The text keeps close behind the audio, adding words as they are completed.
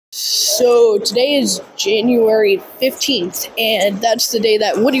So today is January 15th, and that's the day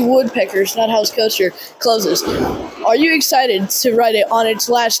that Woody Woodpecker's Not House Coaster closes. Are you excited to ride it on its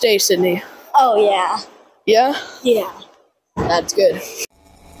last day, Sydney? Oh, yeah. Yeah? Yeah. That's good.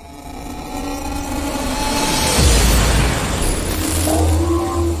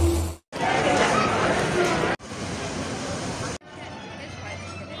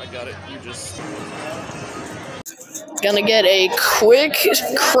 I got it. You just... Gonna get a quick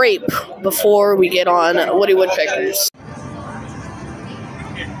crepe before we get on Woody Woodpecker's.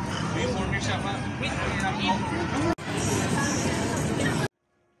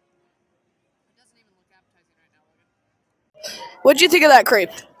 What'd you think of that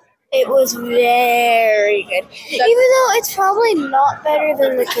crepe? It was very good. Even though it's probably not better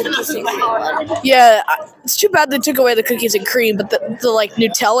than the cookies and cream one. Yeah, it's too bad they took away the cookies and cream, but the like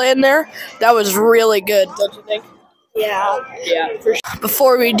Nutella in there, that was really good, don't you think? Yeah. Yeah, for sure.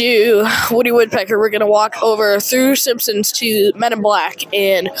 Before we do Woody Woodpecker, we're gonna walk over through Simpsons to Men in Black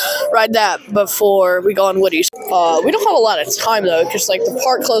and ride that before we go on Woody's. We don't have a lot of time though, because like the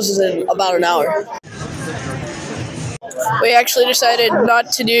park closes in about an hour. We actually decided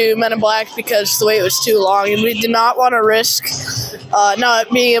not to do Men in Black because the wait was too long, and we did not want to risk not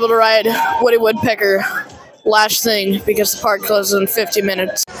being able to ride Woody Woodpecker last thing because the park closes in 50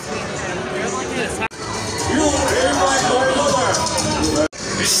 minutes.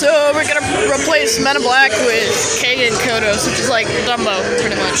 So we're gonna replace Men in Black with Kagan Kodos, which is like Dumbo,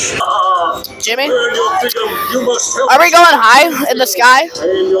 pretty much. Jimmy? Are we going high in the sky?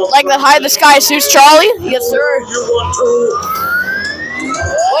 Like the high in the sky suits Charlie? Yes, sir.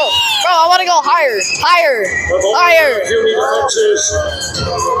 Whoa, bro, I want to go higher, higher, higher.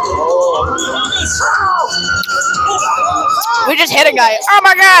 We just hit a guy. Oh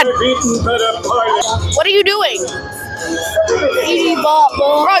my God! What are you doing?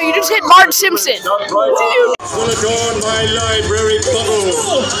 Bro, you just hit Bart Simpson. What are you doing? Will adorn my library bubble.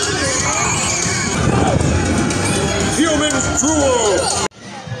 Human drool.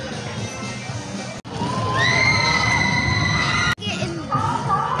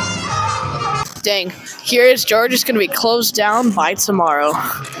 Dang, Curious George is going to be closed down by tomorrow.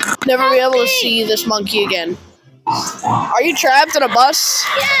 Never be able to see this monkey again. Are you trapped in a bus?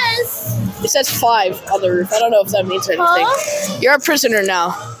 Yes. It says 5 on the roof. I don't know if that means anything. Huh? You're a prisoner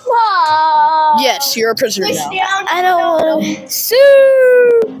now. Aww. Yes, you're a prisoner now. I don't want to.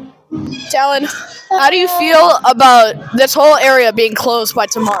 Sue! Talon, how do you feel about this whole area being closed by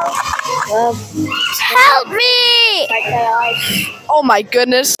tomorrow? Help me! Oh my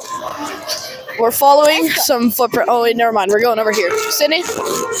goodness. We're following some footprint. Oh wait, never mind. We're going over here. Sydney?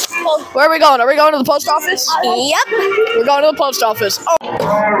 Where are we going? Are we going to the post office? Yep. We're going to the post office.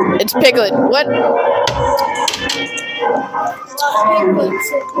 Oh, it's Piglet. What?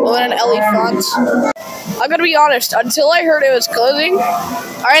 What an elephant. I'm gonna be honest. Until I heard it was closing,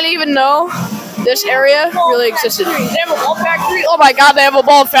 I didn't even know this area really existed. They have a ball factory? Oh my God, they have a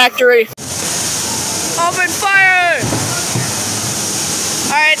ball factory. Open fire!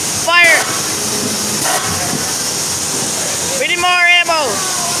 All right, fire. We need more ammo.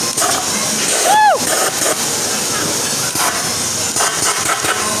 Woo!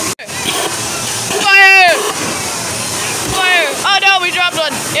 Fire! Fire! Oh no, we dropped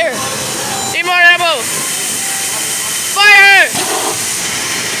one. Here. Need more ammo. Fire!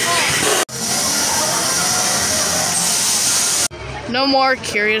 No more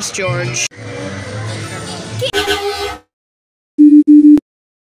Curious George.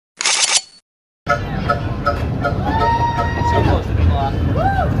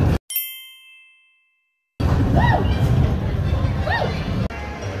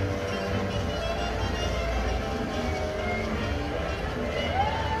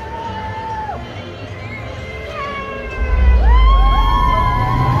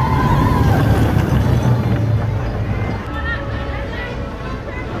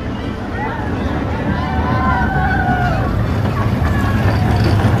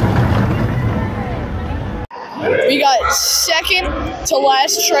 We got second to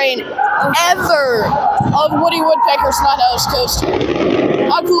last train ever of Woody Woodpecker's Not House Coaster.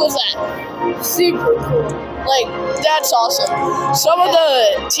 How cool is that? Super cool. Like, that's awesome. Some of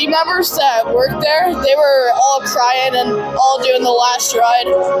the team members that worked there, they were all crying and all doing the last ride.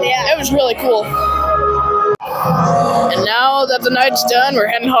 Yeah, it was really cool. And now that the night's done, we're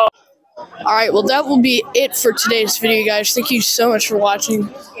heading home. Alright, well that will be it for today's video, guys. Thank you so much for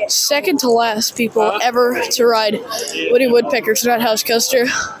watching. Second to last people ever to ride Woody Woodpecker's Not House Coaster.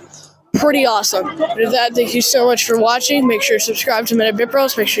 Pretty awesome. With that, thank you so much for watching. Make sure to subscribe to Minute Bit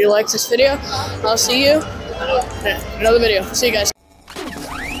Bros. Make sure you like this video. I'll see you in another video. See you guys.